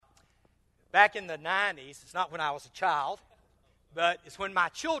back in the 90s, it's not when I was a child, but it's when my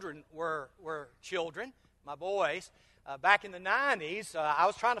children were children, my boys. Back in the 90s, I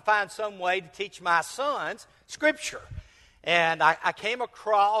was trying to find some way to teach my sons Scripture. And I came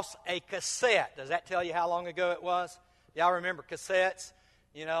across a cassette. Does that tell you how long ago it was? Y'all remember cassettes,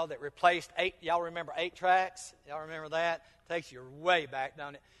 that replaced 8? Y'all remember 8 tracks? Y'all remember that? Takes you way back,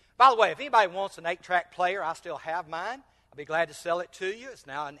 doesn't it? By the way, if anybody wants an 8-track player, I still have mine. I'll be glad to sell it to you. It's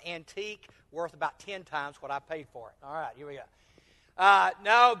now an antique worth about 10 times what I paid for it. All right, here we go. I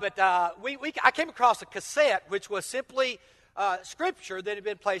came across a cassette which was simply Scripture that had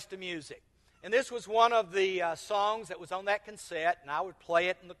been placed to music. And this was one of the songs that was on that cassette, and I would play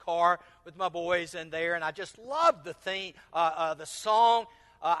it in the car with my boys in there, and I just loved the song.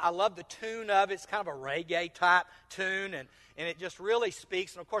 I love the tune of it. It's kind of a reggae-type tune, and it just really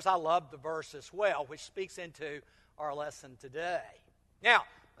speaks. And, of course, I love the verse as well, which speaks into our lesson today. Now,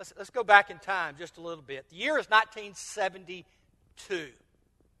 let's go back in time just a little bit. The year is 1972.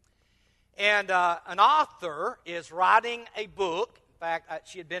 And an author is writing a book. In fact,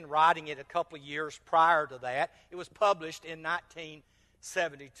 she had been writing it a couple of years prior to that. It was published in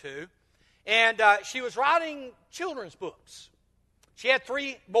 1972. And she was writing children's books. She had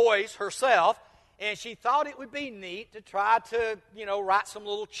 3 boys herself, and she thought it would be neat to try to, write some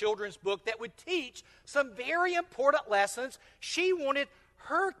little children's book that would teach some very important lessons she wanted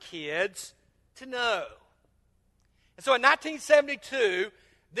her kids to know. And so in 1972,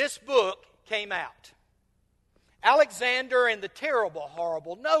 this book came out. Alexander and the Terrible,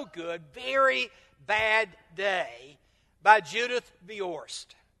 Horrible, No Good, Very Bad Day by Judith Viorst.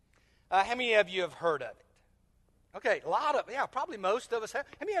 How many of you have heard of it? Okay, a lot of, probably most of us have.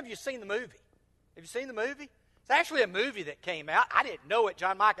 How many of you have seen the movie? Have you seen the movie? It's actually a movie that came out. I didn't know it.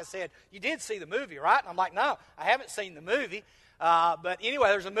 John Micah said, you did see the movie, right? And I'm like, no, I haven't seen the movie. But anyway,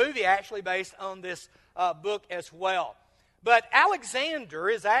 there's a movie actually based on this book as well. But Alexander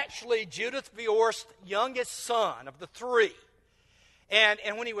is actually Judith Viorst's youngest son of the 3. And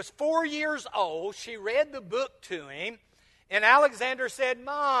when he was 4 years old, she read the book to him. And Alexander said,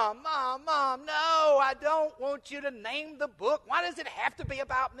 Mom, no, I don't want you to name the book. Why does it have to be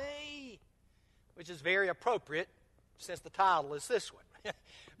about me? Which is very appropriate since the title is this one.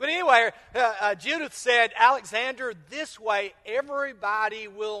 But anyway, Judith said, Alexander, this way everybody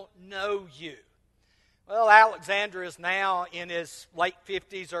will know you. Well, Alexander is now in his late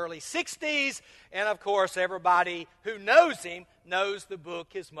 50s, early 60s, and of course everybody who knows him knows the book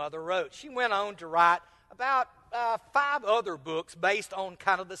his mother wrote. She went on to write about 5 other books based on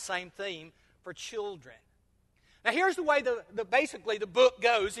kind of the same theme for children. Now here's the way basically the book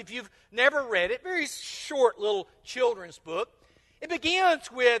goes. If you've never read it, very short little children's book. It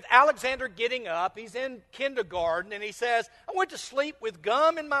begins with Alexander getting up. He's in kindergarten, and he says, I went to sleep with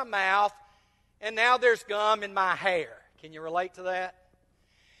gum in my mouth, and now there's gum in my hair. Can you relate to that?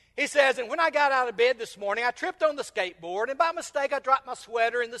 He says, and when I got out of bed this morning, I tripped on the skateboard, and by mistake I dropped my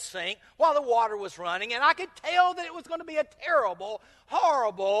sweater in the sink while the water was running, and I could tell that it was going to be a terrible,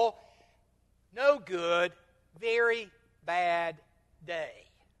 horrible, no good, very bad day.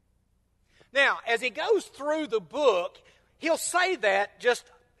 Now, as he goes through the book, he'll say that just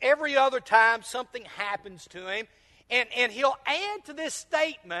every other time something happens to him, and he'll add to this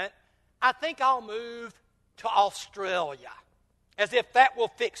statement, I think I'll move to Australia, as if that will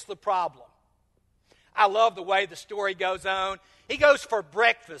fix the problem. I love the way the story goes on. He goes for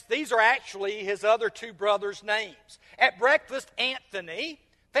breakfast. These are actually his other 2 brothers' names. At breakfast, Anthony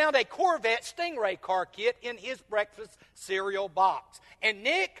found a Corvette Stingray car kit in his breakfast cereal box. And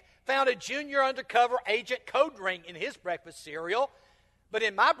Nick found a junior undercover agent code ring in his breakfast cereal. But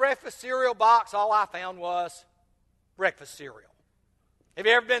in my breakfast cereal box, all I found was breakfast cereal. Have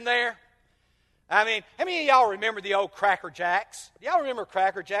you ever been there? I mean, how many of y'all remember the old Cracker Jacks? Y'all remember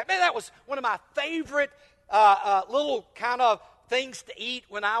Cracker Jack? Man, that was one of my favorite little kind of things to eat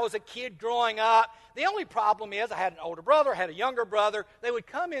when I was a kid growing up. The only problem is I had an older brother, had a younger brother. They would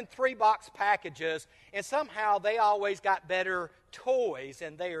come in 3-box packages, and somehow they always got better toys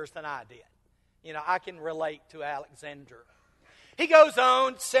in theirs than I did. I can relate to Alexander. He goes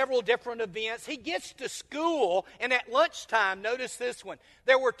on several different events. He gets to school, and at lunchtime, notice this one.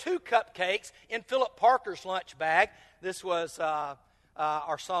 There were 2 cupcakes in Philip Parker's lunch bag. This was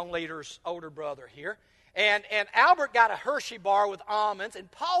our song leader's older brother here. And Albert got a Hershey bar with almonds, and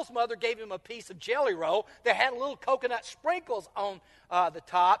Paul's mother gave him a piece of Jelly Roll that had little coconut sprinkles on the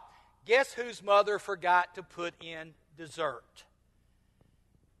top. Guess whose mother forgot to put in dessert?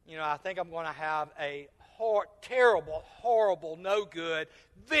 I think I'm going to have a terrible, horrible, no good,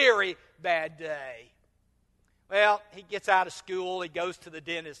 very bad day. Well, he gets out of school, he goes to the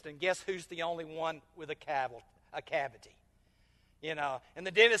dentist, and guess who's the only one with a cavity? You know, and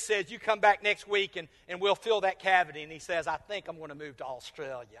the dentist says, you come back next week and we'll fill that cavity. And he says, I think I'm going to move to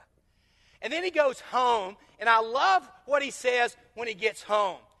Australia. And then he goes home, and I love what he says when he gets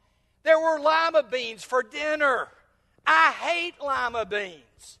home. There were lima beans for dinner. I hate lima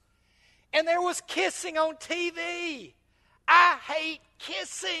beans. And there was kissing on TV. I hate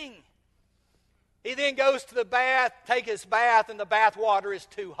kissing. He then goes to the bath, take his bath, and the bath water is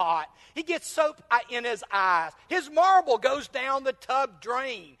too hot. He gets soap in his eyes. His marble goes down the tub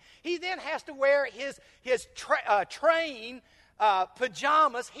drain. He then has to wear his train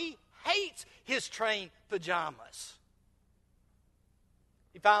pajamas. He hates his train pajamas.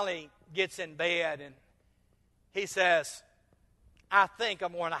 He finally gets in bed and he says, I think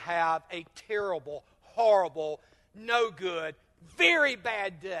I'm going to have a terrible, horrible, no good, very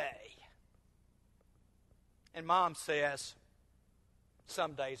bad day. And Mom says,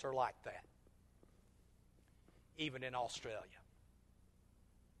 some days are like that, even in Australia.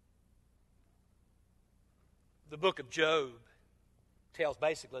 The book of Job tells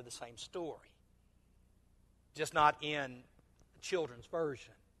basically the same story, just not in the children's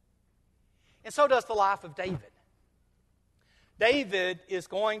version. And so does the life of David. David is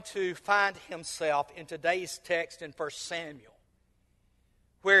going to find himself in today's text in 1 Samuel,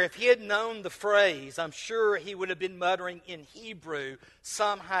 where if he had known the phrase, I'm sure he would have been muttering in Hebrew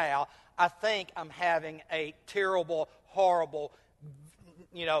somehow, I think I'm having a terrible, horrible,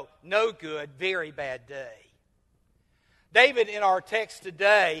 no good, very bad day. David, in our text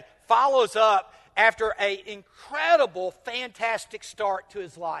today, follows up after an incredible, fantastic start to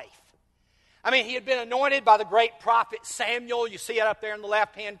his life. I mean, he had been anointed by the great prophet Samuel. You see it up there in the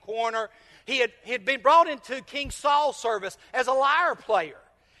left-hand corner. He had been brought into King Saul's service as a lyre player.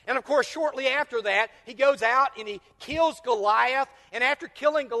 And of course, shortly after that, he goes out and he kills Goliath. And after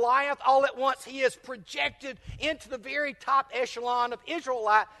killing Goliath, all at once he is projected into the very top echelon of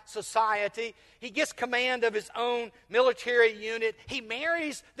Israelite society. He gets command of his own military unit. He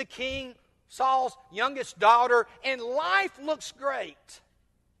marries the king, Saul's youngest daughter, and life looks great.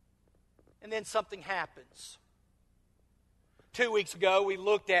 And then something happens. 2 weeks ago, we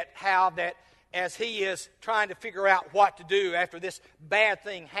looked at how that as he is trying to figure out what to do after this bad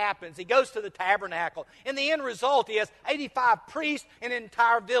thing happens, he goes to the tabernacle. And the end result is 85 priests and an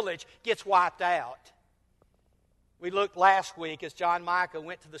entire village gets wiped out. We looked last week as John Micah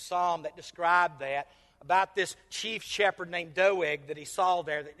went to the psalm that described that, about this chief shepherd named Doeg that he saw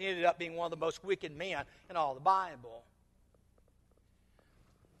there that ended up being one of the most wicked men in all the Bible.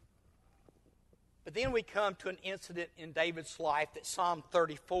 But then we come to an incident in David's life that Psalm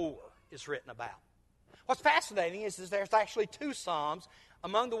 34 is written about. What's fascinating is there's actually 2 psalms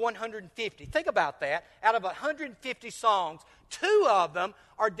among the 150. Think about that. Out of 150 songs, 2 of them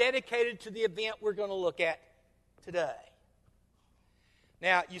are dedicated to the event we're going to look at today.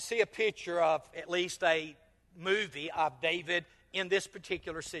 Now, you see a picture of at least a movie of David in this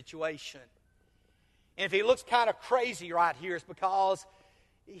particular situation. And if he looks kind of crazy right here, it's because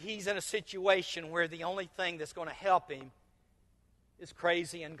he's in a situation where the only thing that's going to help him is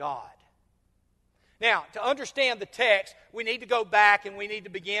crazy in God. Now, to understand the text, we need to go back and we need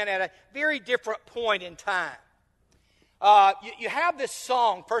to begin at a very different point in time. You have this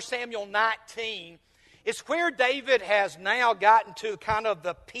song, 1 Samuel 19. It's where David has now gotten to kind of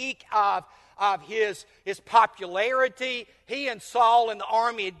the peak of his popularity. He and Saul and the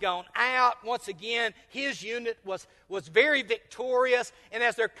army had gone out. Once again, his unit was very victorious. And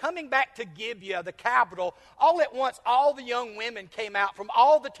as they're coming back to Gibeah, the capital, all at once, all the young women came out from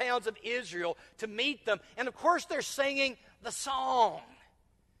all the towns of Israel to meet them. And of course, they're singing the song.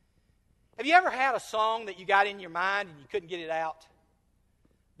 Have you ever had a song that you got in your mind and you couldn't get it out?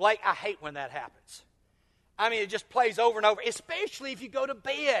 Blake, I hate when that happens. I mean, it just plays over and over, especially if you go to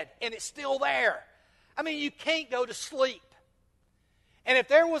bed and it's still there. I mean, you can't go to sleep. And if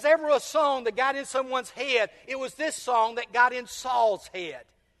there was ever a song that got in someone's head, it was this song that got in Saul's head.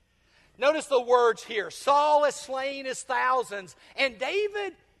 Notice the words here. Saul has slain his thousands, and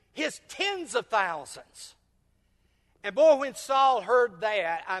David his tens of thousands. And boy, when Saul heard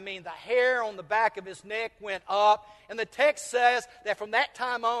that, I mean, the hair on the back of his neck went up. And the text says that from that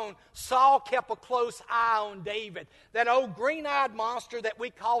time on, Saul kept a close eye on David. That old green-eyed monster that we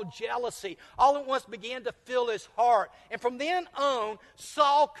call jealousy all at once began to fill his heart. And from then on,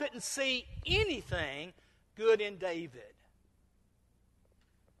 Saul couldn't see anything good in David.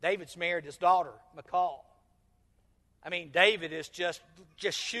 David's married his daughter, Michal. I mean, David is just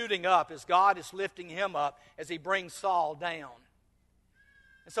shooting up as God is lifting him up as he brings Saul down.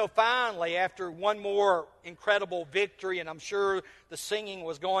 And So finally, after one more incredible victory, and I'm sure the singing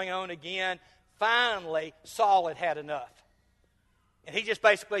was going on again, finally Saul had had enough. And he just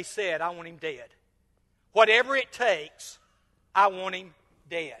basically said, I want him dead. Whatever it takes, I want him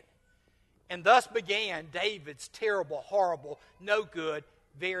dead. And thus began David's terrible, horrible, no good,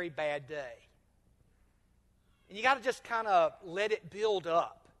 very bad day. And you got to just kind of let it build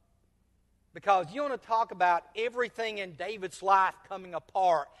up. Because you want to talk about everything in David's life coming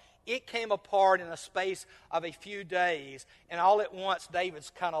apart. It came apart in a space of a few days. And all at once, David's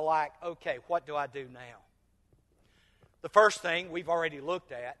kind of like, okay, what do I do now? The first thing we've already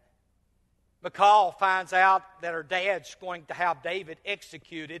looked at. Michal finds out that her dad's going to have David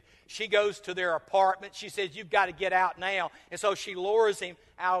executed. She goes to their apartment. She says, you've got to get out now. And so she lures him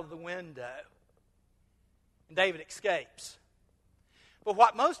out of the window. And David escapes. But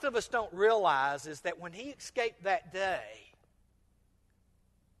what most of us don't realize is that when he escaped that day,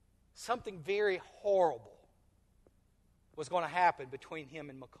 something very horrible was going to happen between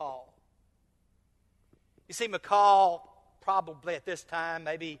him and Michal. You see, Michal, probably at this time,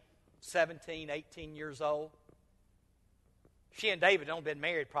 maybe 17, 18 years old. She and David had only been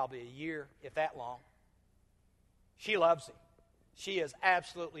married probably a year, if that long. She loves him. She is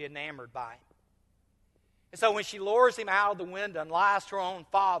absolutely enamored by him. And so when she lures him out of the window and lies to her own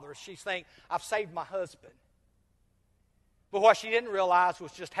father, she's thinking, I've saved my husband. But what she didn't realize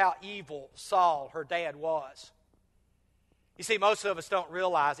was just how evil Saul, her dad, was. You see, most of us don't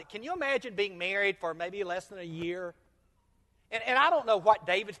realize it. Can you imagine being married for maybe less than a year? And I don't know what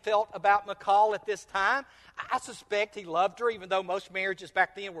David felt about Michal at this time. I suspect he loved her, even though most marriages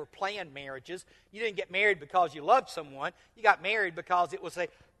back then were planned marriages. You didn't get married because you loved someone. You got married because it was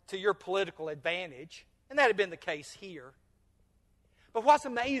to your political advantage. And that had been the case here. But what's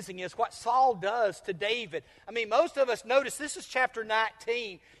amazing is what Saul does to David. I mean, most of us notice this is chapter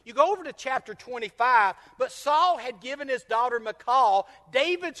 19. You go over to chapter 25, but Saul had given his daughter Michal,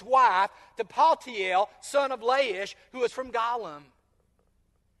 David's wife, to Paltiel, son of Laish, who was from Galim.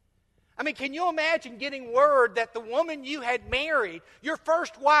 I mean, can you imagine getting word that the woman you had married, your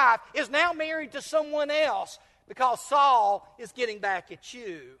first wife, is now married to someone else because Saul is getting back at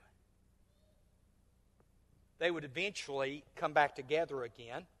you? They would eventually come back together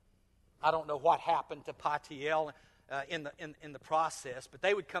again. I don't know what happened to Paltiel in the process, but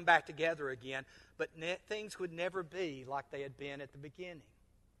they would come back together again. But things would never be like they had been at the beginning.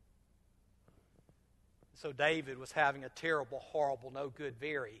 So David was having a terrible, horrible, no good,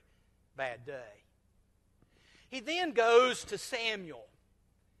 very bad day. He then goes to Samuel.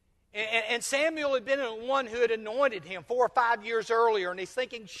 And Samuel had been the one who had anointed him 4 or 5 years earlier. And he's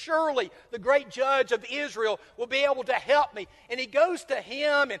thinking, surely the great judge of Israel will be able to help me. And he goes to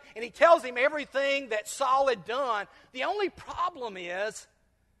him and he tells him everything that Saul had done. The only problem is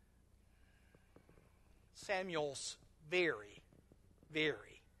Samuel's very,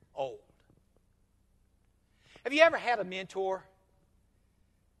 very old. Have you ever had a mentor?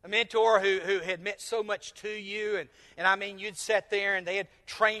 A mentor who had meant so much to you, and I mean, you'd sat there and they had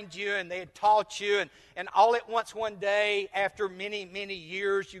trained you and they had taught you, and all at once one day, after many, many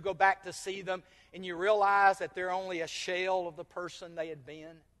years, you go back to see them and you realize that they're only a shell of the person they had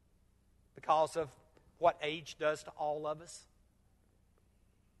been because of what age does to all of us.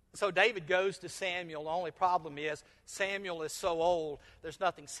 So David goes to Samuel. The only problem is Samuel is so old, there's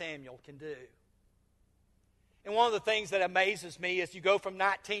nothing Samuel can do. And one of the things that amazes me is you go from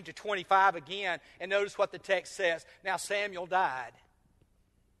 19 to 25 again, and notice what the text says. Now Samuel died.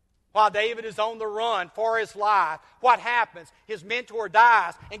 While David is on the run for his life, what happens? His mentor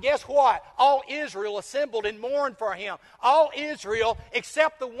dies. And guess what? All Israel assembled and mourned for him. All Israel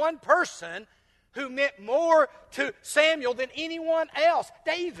except the one person who meant more to Samuel than anyone else,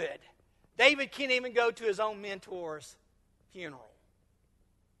 David. David can't even go to his own mentor's funeral.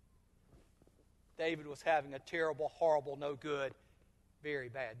 David was having a terrible, horrible, no good, very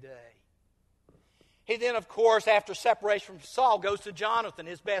bad day. He then, of course, after separation from Saul, goes to Jonathan,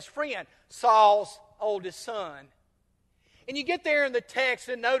 his best friend, Saul's oldest son. And you get there in the text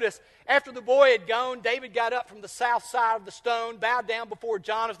and notice, after the boy had gone, David got up from the south side of the stone, bowed down before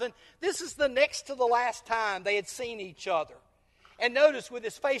Jonathan. This is the next to the last time they had seen each other. And notice, with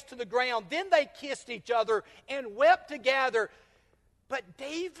his face to the ground, then they kissed each other and wept together. But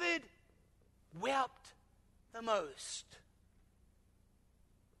David wept the most.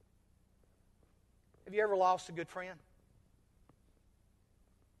 Have you ever lost a good friend?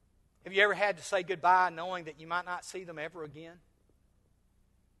 Have you ever had to say goodbye knowing that you might not see them ever again?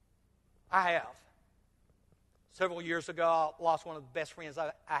 I have. Several years ago, I lost one of the best friends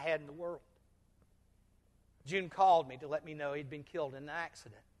I had in the world. June called me to let me know he'd been killed in an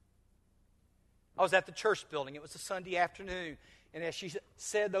accident. I was at the church building. It was a Sunday afternoon. And as she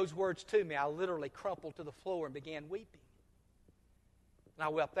said those words to me, I literally crumpled to the floor and began weeping. And I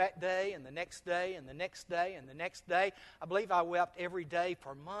wept that day and the next day and the next day and the next day. I believe I wept every day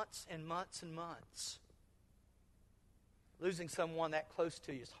for months and months and months. Losing someone that close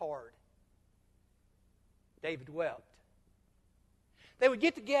to you is hard. David wept. They would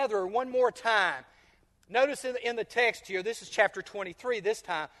get together one more time. Notice in the text here, this is chapter 23 this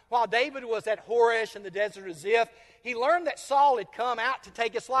time. While David was at Horesh in the desert of Ziph, he learned that Saul had come out to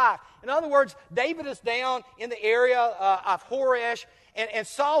take his life. In other words, David is down in the area of Horesh, and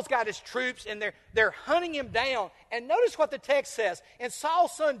Saul's got his troops, and they're hunting him down. And notice what the text says. And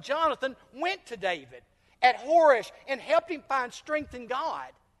Saul's son Jonathan went to David at Horesh and helped him find strength in God.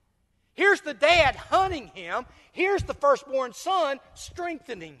 Here's the dad hunting him. Here's the firstborn son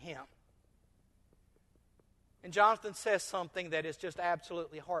strengthening him. And Jonathan says something that is just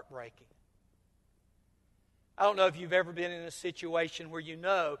absolutely heartbreaking. I don't know if you've ever been in a situation where you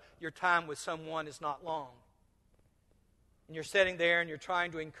know your time with someone is not long. And you're sitting there and you're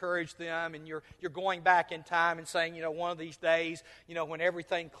trying to encourage them, and you're going back in time and saying, one of these days, when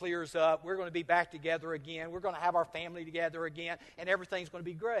everything clears up, we're going to be back together again. We're going to have our family together again, and everything's going to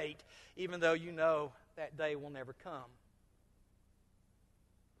be great, even though you know that day will never come.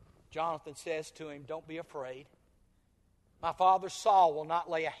 Jonathan says to him, don't be afraid. My father Saul will not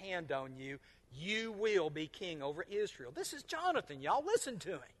lay a hand on you. You will be king over Israel. This is Jonathan, y'all. Listen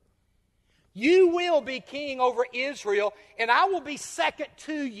to him. You will be king over Israel, and I will be second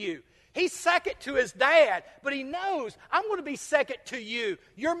to you. He's second to his dad, but he knows I'm going to be second to you.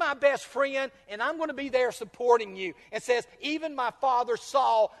 You're my best friend, and I'm going to be there supporting you. And says, even my father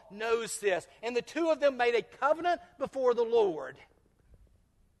Saul knows this. And the two of them made a covenant before the Lord.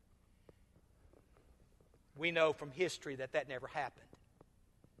 We know from history that never happened.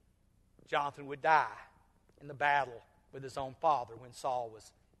 Jonathan would die in the battle with his own father when Saul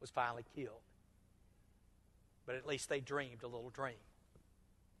was finally killed. But at least they dreamed a little dream.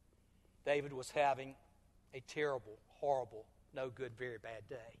 David was having a terrible, horrible, no good, very bad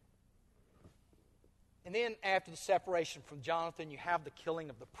day. And then after the separation from Jonathan, you have the killing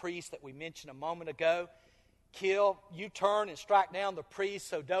of the priest that we mentioned a moment ago. You turn and strike down the priest.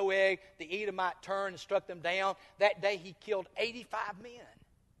 So Doeg, the Edomite, turned and struck them down. That day he killed 85 men.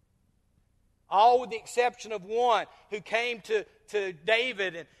 All with the exception of one who came to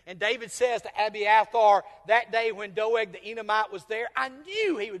David. And David says to Abiathar, that day when Doeg the Edomite was there, I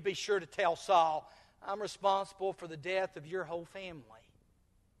knew he would be sure to tell Saul, I'm responsible for the death of your whole family.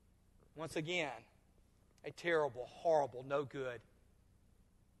 Once again, a terrible, horrible, no good,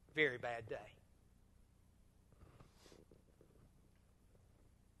 very bad day.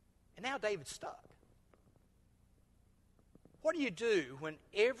 And now David's stuck. What do you do when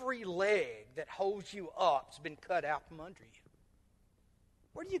every leg that holds you up has been cut out from under you?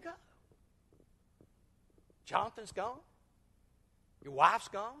 Where do you go? Jonathan's gone. Your wife's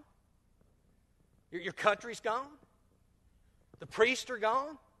gone. Your country's gone. The priests are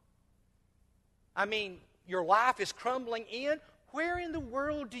gone. I mean, your life is crumbling in. Where in the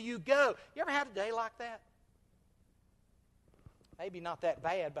world do you go? You ever had a day like that? Maybe not that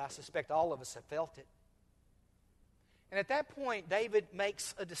bad, but I suspect all of us have felt it. And at that point, David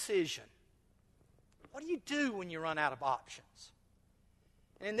makes a decision. What do you do when you run out of options?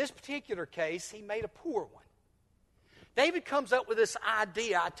 And in this particular case, he made a poor one. David comes up with this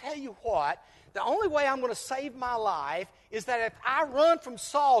idea. I tell you what, the only way I'm going to save my life is that if I run from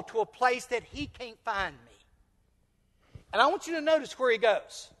Saul to a place that he can't find me. And I want you to notice where he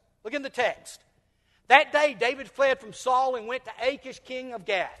goes. Look in the text. That day, David fled from Saul and went to Achish, king of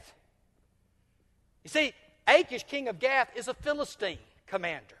Gath. You see, Achish, king of Gath, is a Philistine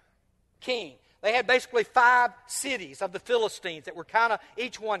commander, king. They had basically 5 cities of the Philistines that were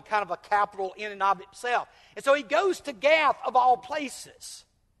each one kind of a capital in and of itself. And so he goes to Gath, of all places.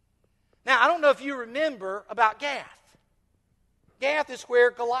 Now, I don't know if you remember about Gath. Gath is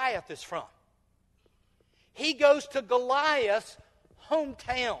where Goliath is from. He goes to Goliath's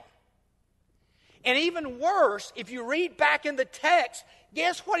hometown. And even worse, if you read back in the text,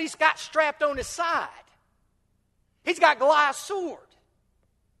 guess what he's got strapped on his side? He's got Goliath's sword.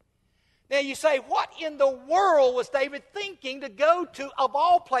 Now you say, what in the world was David thinking to go to, of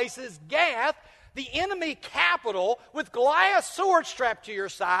all places, Gath, the enemy capital, with Goliath's sword strapped to your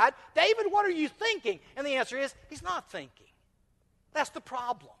side? David, what are you thinking? And the answer is, he's not thinking. That's the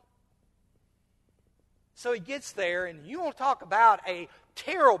problem. So he gets there, and you want to talk about a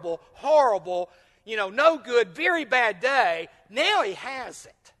terrible, horrible, no good, very bad day. Now he has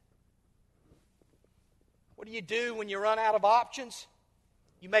it. What do you do when you run out of options?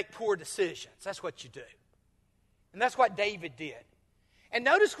 You make poor decisions. That's what you do. And that's what David did. And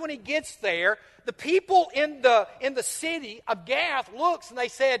notice when he gets there, the people in the city of Gath looks and they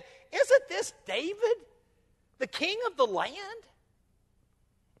said, "Isn't this David, the king of the land?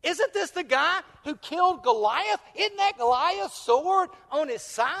 Isn't this the guy who killed Goliath? Isn't that Goliath's sword on his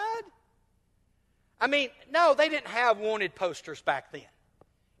side?" I mean, no, they didn't have wanted posters back then.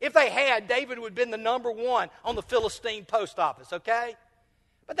 If they had, David would have been the number one on the Philistine post office, okay?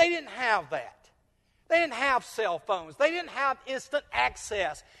 But they didn't have that. They didn't have cell phones. They didn't have instant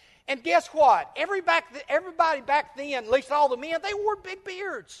access. And guess what? Everybody back then, at least all the men, they wore big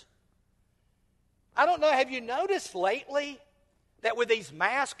beards. I don't know, have you noticed lately that with these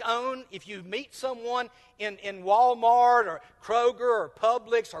masks on, if you meet someone in Walmart or Kroger or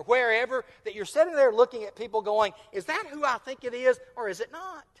Publix or wherever, that you're sitting there looking at people going, "Is that who I think it is or is it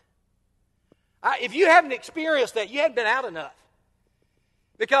not?" If you haven't experienced that, you haven't been out enough.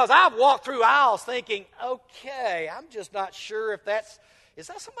 Because I've walked through aisles thinking, okay, I'm just not sure if is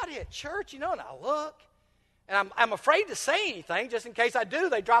that somebody at church? And I look, and I'm afraid to say anything just in case I do.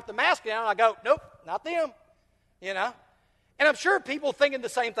 They drop the mask down, and I go, "Nope, not them," And I'm sure people thinking the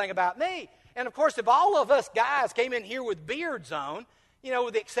same thing about me. And of course, if all of us guys came in here with beards on,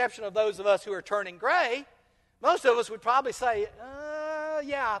 with the exception of those of us who are turning gray, most of us would probably say,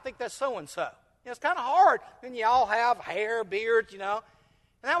 yeah, I think that's so-and-so. It's kind of hard when you all have hair, beards, And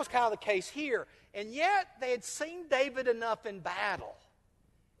that was kind of the case here. And yet, they had seen David enough in battle,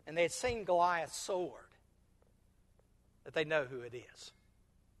 and they had seen Goliath's sword, that they know who it is.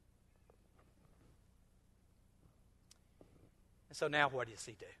 And so now what does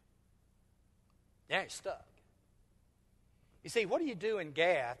he do? Now he's stuck. You see, what do you do in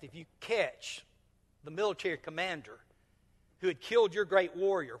Gath if you catch the military commander who had killed your great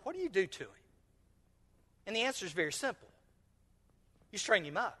warrior? What do you do to him? And the answer is very simple. You string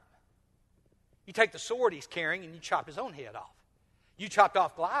him up. You take the sword he's carrying and you chop his own head off. You chopped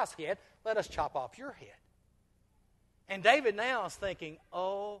off Goliath's head, let us chop off your head. And David now is thinking,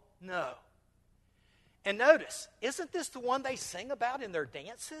 oh no. And notice, isn't this the one they sing about in their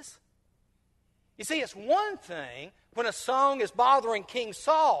dances? You see, it's one thing when a song is bothering King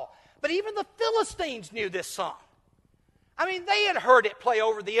Saul, but even the Philistines knew this song. I mean, they had heard it play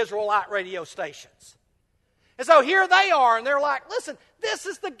over the Israelite radio stations. And so here they are, and they're like, listen, this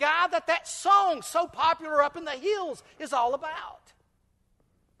is the guy that song so popular up in the hills is all about.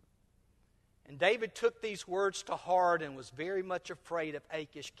 And David took these words to heart and was very much afraid of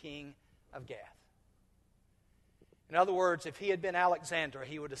Achish, king of Gath. In other words, if he had been Alexander,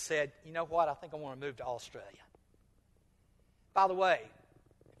 he would have said, "You know what, I think I want to move to Australia." By the way,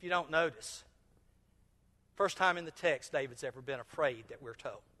 if you don't notice, first time in the text David's ever been afraid that we're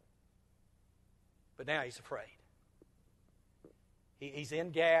told. But now he's afraid. He's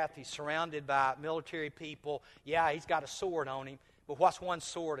in Gath. He's surrounded by military people. Yeah, he's got a sword on him. But what's one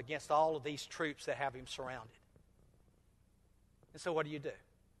sword against all of these troops that have him surrounded? And so what do you do?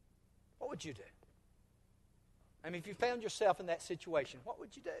 What would you do? I mean, if you found yourself in that situation, what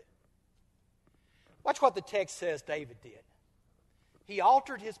would you do? Watch what the text says David did. He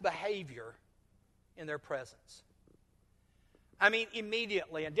altered his behavior in their presence. I mean,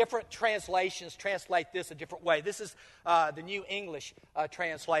 immediately. And different translations translate this a different way. This is the New English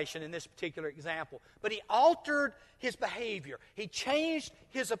translation in this particular example. But he altered his behavior. He changed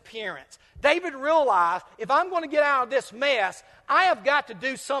his appearance. David realized, if I'm going to get out of this mess, I have got to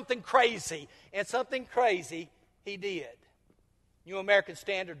do something crazy. And something crazy he did. New American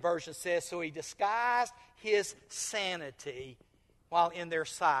Standard Version says, so he disguised his sanity while in their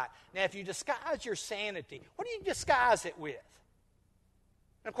sight. Now, if you disguise your sanity, what do you disguise it with?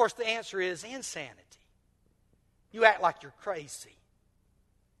 And of course, the answer is insanity. You act like you're crazy.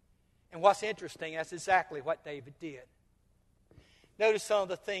 And what's interesting, that's exactly what David did. Notice some of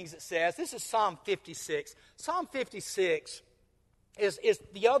the things it says. This is Psalm 56. Psalm 56 is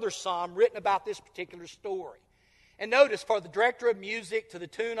the other psalm written about this particular story. And notice, for the director of music, to the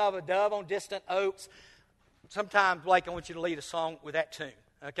tune of a dove on distant oaks. Sometime, Blake, I want you to lead a song with that tune.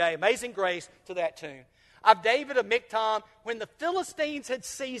 Okay, Amazing Grace to that tune. Of David of Michtam, when the Philistines had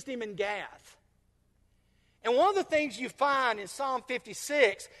seized him in Gath. And one of the things you find in Psalm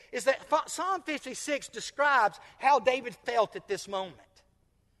 56 is that Psalm 56 describes how David felt at this moment.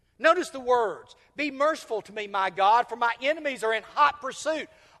 Notice the words, "Be merciful to me, my God, for my enemies are in hot pursuit.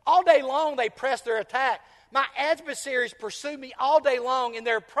 All day long they press their attack. My adversaries pursue me all day long. In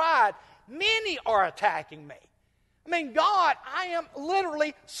their pride, many are attacking me." I mean, God, I am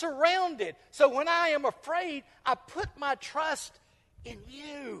literally surrounded. So when I am afraid, I put my trust in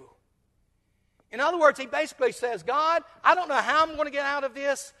you. In other words, he basically says, God, I don't know how I'm going to get out of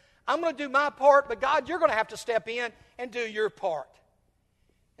this. I'm going to do my part, but God, you're going to have to step in and do your part.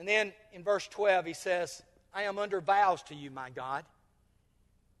 And then in verse 12, he says, I am under vows to you, my God.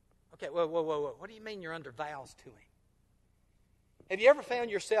 Okay, whoa. What do you mean you're under vows to him? Have you ever found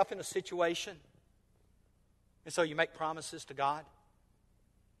yourself in a situation, and so you make promises to God?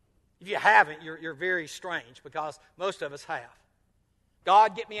 If you haven't, you're very strange, because most of us have.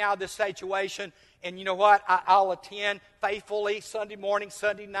 God, get me out of this situation, and you know what? I'll attend faithfully Sunday morning,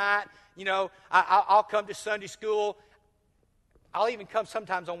 Sunday night. You know, I'll come to Sunday school. I'll even come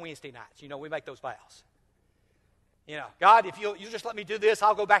sometimes on Wednesday nights. You know, we make those vows. You know, God, if you just let me do this,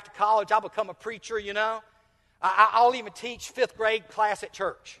 I'll go back to college. I'll become a preacher, you know. I'll even teach 5th grade class at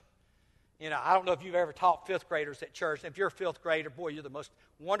church. You know, I don't know if you've ever taught 5th graders at church. If you're a 5th grader, boy, you're the most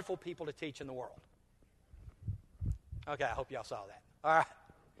wonderful people to teach in the world. Okay, I hope y'all saw that. All right.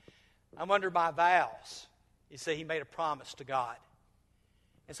 I'm under my vows. You see, he made a promise to God.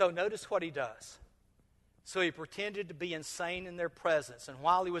 And so notice what he does. So he pretended to be insane in their presence. And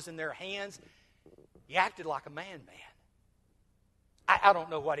while he was in their hands, he acted like a man. I don't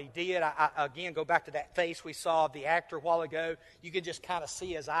know what he did. I again, go back to that face we saw of the actor a while ago. You can just kind of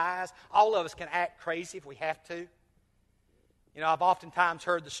see his eyes. All of us can act crazy if we have to. You know, I've oftentimes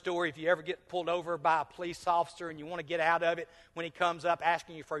heard the story, if you ever get pulled over by a police officer and you want to get out of it, when he comes up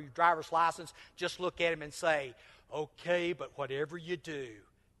asking you for your driver's license, just look at him and say, okay, but whatever you do,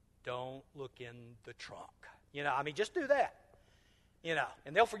 don't look in the trunk. You know, I mean, just do that. You know,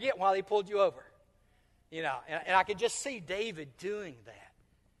 and they'll forget why they pulled you over. You know, and I can just see David doing that.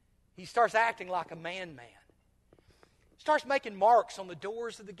 He starts acting like a man. Starts making marks on the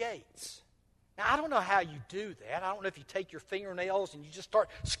doors of the gates. Now, I don't know how you do that. I don't know if you take your fingernails and you just start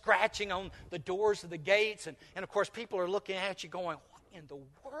scratching on the doors of the gates. And of course, people are looking at you going, what in the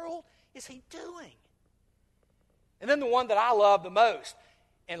world is he doing? And then the one that I love the most,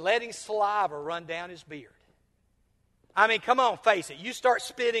 and letting saliva run down his beard. I mean, come on, face it. You start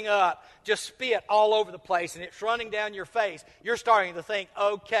spitting up, just spit all over the place, and it's running down your face. You're starting to think,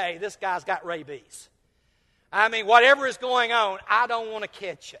 okay, this guy's got rabies. I mean, whatever is going on, I don't want to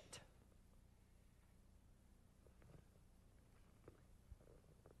catch it.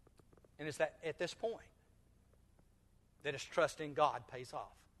 And it's that at this point that his trust in God pays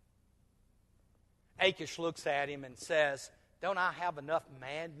off. Achish looks at him and says, don't I have enough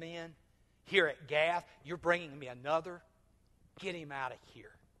madmen here at Gath? You're bringing me another? Get him out of here.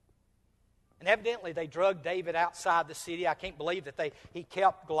 And evidently they drugged David outside the city. I can't believe that he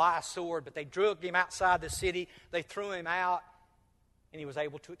kept Goliath's sword, but they drugged him outside the city. They threw him out, and he was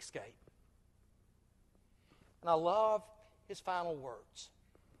able to escape. And I love his final words.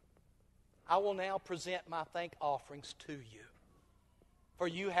 I will now present my thank offerings to you, for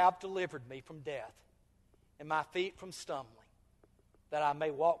you have delivered me from death and my feet from stumbling, that I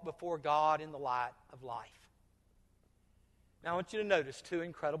may walk before God in the light of life. Now I want you to notice two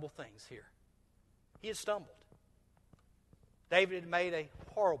incredible things here. He had stumbled. David had made a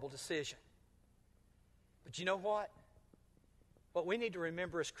horrible decision. But you know what? What we need to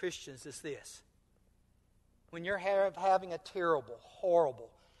remember as Christians is this. When you're having a terrible, horrible,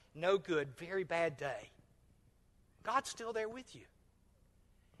 no good, very bad day, God's still there with you.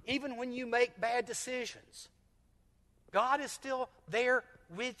 Even when you make bad decisions, God is still there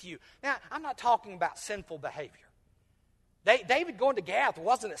with you. Now, I'm not talking about sinful behavior. David going to Gath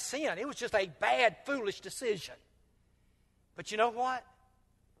wasn't a sin. It was just a bad, foolish decision. But you know what?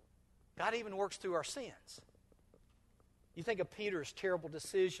 God even works through our sins. You think of Peter's terrible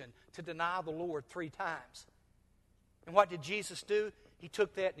decision to deny the Lord 3 times. And what did Jesus do? He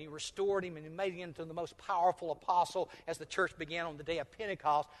took that and he restored him and he made him into the most powerful apostle as the church began on the day of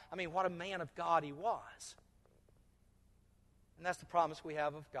Pentecost. I mean, what a man of God he was. And that's the promise we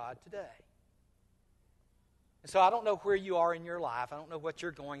have of God today. And so I don't know where you are in your life. I don't know what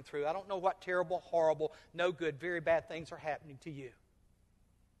you're going through. I don't know what terrible, horrible, no good, very bad things are happening to you.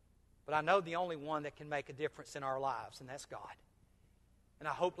 But I know the only one that can make a difference in our lives, and that's God. And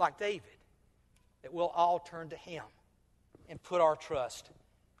I hope, like David, that we'll all turn to Him and put our trust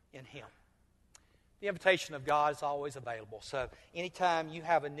in Him. The invitation of God is always available. So anytime you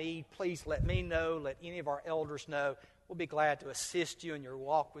have a need, please let me know, let any of our elders know. We'll be glad to assist you in your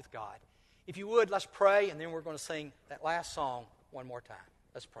walk with God. If you would, let's pray, and then we're going to sing that last song one more time.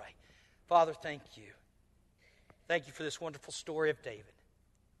 Let's pray. Father, thank you. Thank you for this wonderful story of David.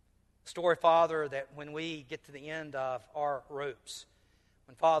 Story, Father, that when we get to the end of our ropes,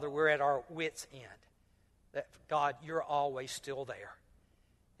 when, Father, we're at our wits' end, that, God, you're always still there.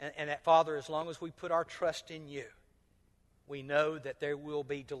 And that, Father, as long as we put our trust in you, we know that there will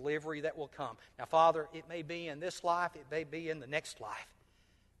be delivery that will come. Now, Father, it may be in this life, it may be in the next life.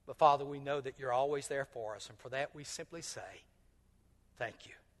 But, Father, we know that you're always there for us. And for that, we simply say, thank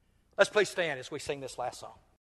you. Let's please stand as we sing this last song.